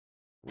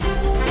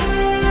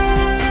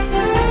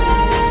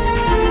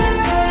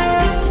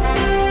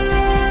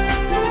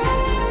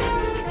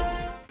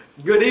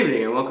Good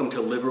evening and welcome to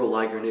Liberal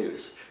Liger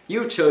News.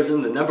 You have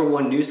chosen the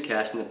 #1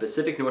 newscast in the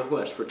Pacific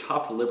Northwest for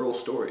top liberal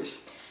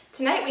stories.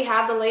 Tonight we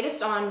have the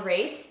latest on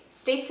race,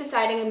 states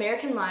deciding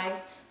American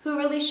lives, who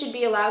really should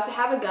be allowed to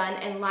have a gun,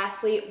 and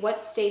lastly,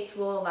 what states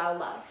will allow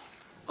love.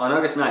 On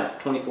August 9th,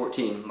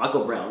 2014,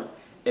 Michael Brown,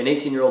 an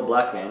 18-year-old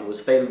black man, was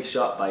fatally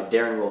shot by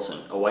Darren Wilson,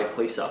 a white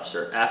police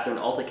officer, after an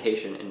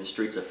altercation in the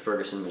streets of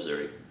Ferguson,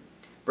 Missouri.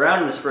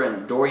 Brown and his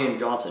friend Dorian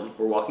Johnson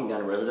were walking down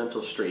a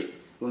residential street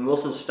when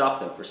Wilson stopped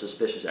them for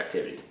suspicious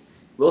activity.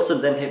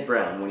 Wilson then hit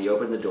Brown when he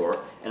opened the door,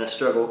 and a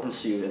struggle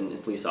ensued in the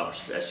police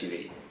officer's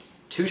SUV.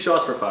 2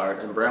 shots were fired,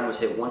 and Brown was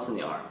hit once in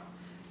the arm.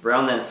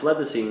 Brown then fled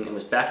the scene and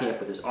was backing up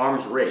with his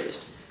arms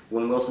raised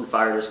when Wilson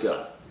fired his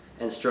gun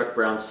and struck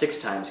Brown 6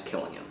 times,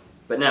 killing him.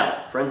 But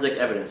now, forensic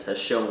evidence has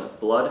shown that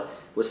blood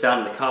was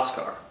found in the cop's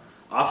car.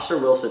 Officer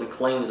Wilson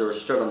claims there was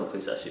a struggle in the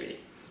police SUV.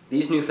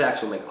 These new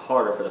facts will make it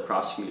harder for the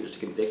prosecutors to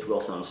convict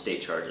Wilson on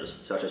state charges,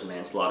 such as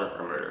manslaughter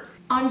or murder.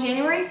 On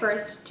January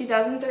 1st,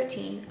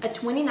 2013, a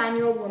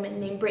 29-year-old woman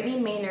named Brittany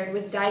Maynard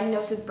was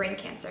diagnosed with brain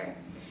cancer.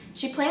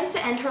 She plans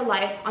to end her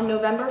life on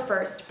November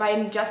 1st by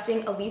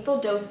ingesting a lethal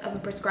dose of a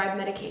prescribed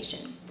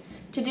medication.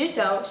 To do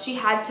so, she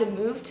had to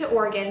move to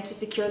Oregon to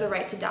secure the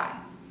right to die.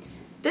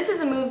 This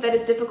is a move that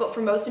is difficult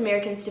for most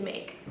Americans to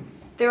make.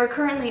 There are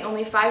currently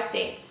only 5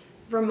 states,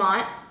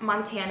 Vermont,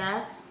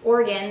 Montana,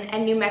 Oregon,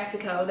 and New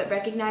Mexico, that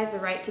recognize the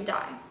right to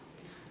die.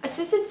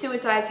 Assisted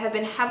suicides have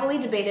been heavily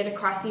debated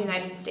across the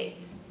United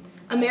States.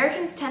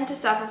 Americans tend to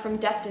suffer from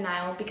death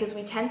denial because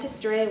we tend to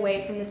stray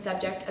away from the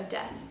subject of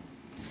death.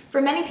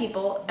 For many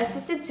people,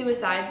 assisted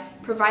suicides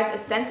provides a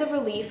sense of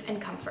relief and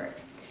comfort.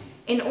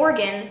 In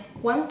Oregon,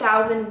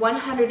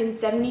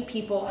 1,170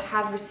 people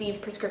have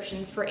received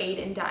prescriptions for aid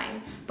in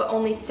dying, but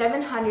only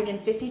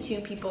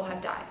 752 people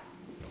have died.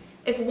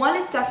 If one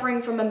is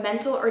suffering from a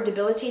mental or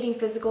debilitating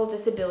physical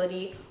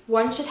disability,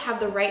 one should have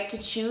the right to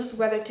choose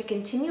whether to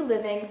continue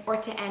living or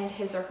to end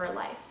his or her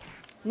life.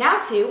 Now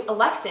to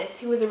Alexis,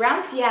 who was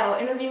around Seattle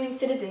interviewing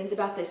citizens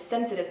about this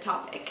sensitive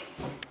topic.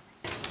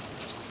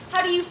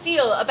 How do you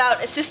feel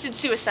about assisted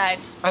suicide?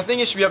 I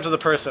think it should be up to the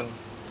person.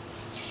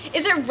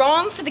 Is it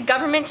wrong for the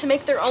government to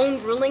make their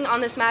own ruling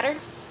on this matter?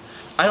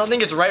 I don't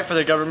think it's right for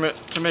the government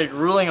to make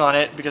ruling on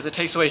it because it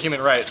takes away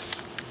human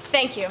rights.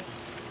 Thank you.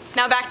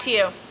 Now back to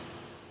you.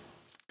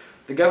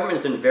 The government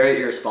has been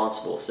very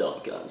irresponsible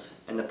selling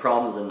guns, and the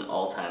problem is at an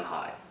all-time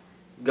high.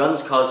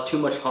 Guns cause too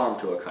much harm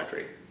to our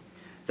country.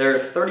 There are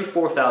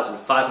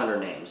 34,500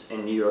 names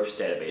in New York's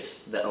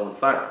database that own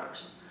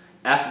firearms.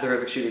 After the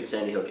horrific shooting at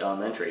Sandy Hook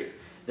Elementary,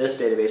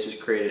 this database was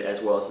created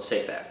as well as the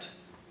SAFE Act.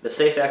 The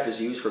SAFE Act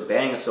is used for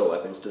banning assault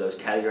weapons to those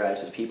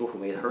categorized as people who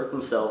may hurt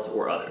themselves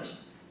or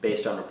others,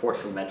 based on reports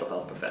from mental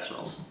health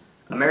professionals.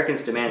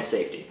 Americans demand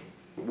safety.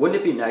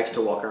 Wouldn't it be nice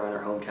to walk around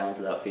our hometowns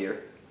without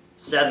fear?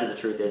 Sadly, the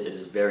truth is it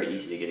is very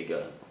easy to get a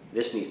gun.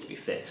 This needs to be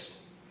fixed.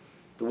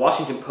 The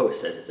Washington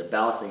Post says it's a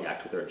balancing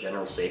act with our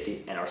general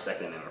safety and our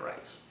Second Amendment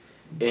rights.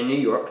 In New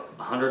York,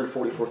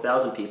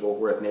 144,000 people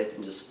were admitted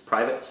into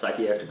private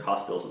psychiatric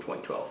hospitals in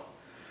 2012.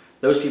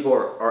 Those people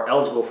are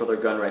eligible for their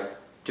gun rights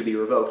to be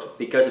revoked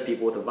because of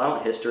people with a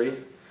violent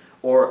history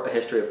or a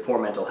history of poor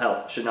mental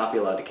health should not be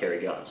allowed to carry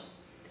guns.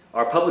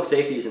 Our public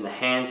safety is in the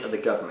hands of the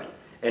government,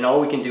 and all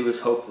we can do is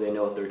hope that they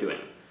know what they're doing.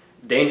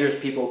 Dangerous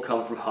people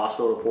come from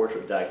hospital reports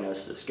with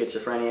diagnosis of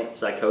schizophrenia,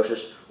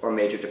 psychosis, or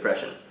major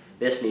depression.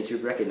 This needs to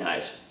be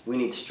recognized. We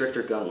need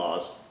stricter gun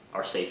laws.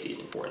 Our safety is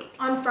important.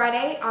 On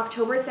Friday,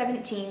 October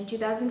 17,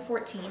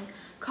 2014,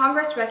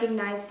 Congress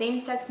recognized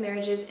same-sex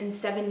marriages in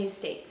 7 new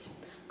states: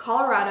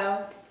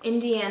 Colorado,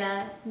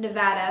 Indiana,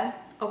 Nevada,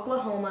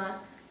 Oklahoma,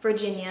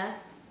 Virginia,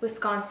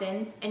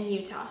 Wisconsin, and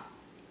Utah.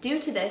 Due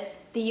to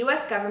this, the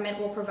U.S. government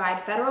will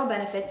provide federal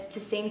benefits to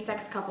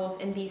same-sex couples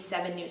in these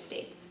 7 new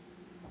states.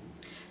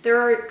 There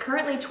are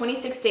currently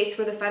 26 states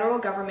where the federal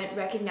government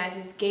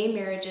recognizes gay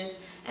marriages,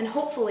 and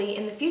hopefully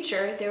in the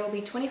future there will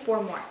be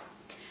 24 more.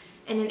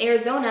 And in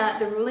Arizona,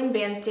 the ruling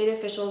bans state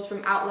officials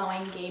from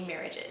outlawing gay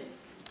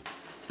marriages.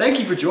 Thank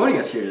you for joining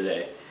us here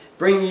today,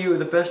 bringing you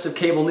the best of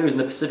cable news in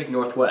the Pacific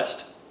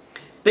Northwest.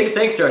 Big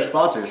thanks to our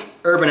sponsors,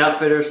 Urban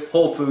Outfitters,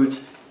 Whole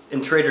Foods,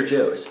 and Trader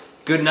Joe's.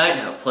 Good night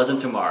and a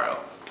pleasant tomorrow.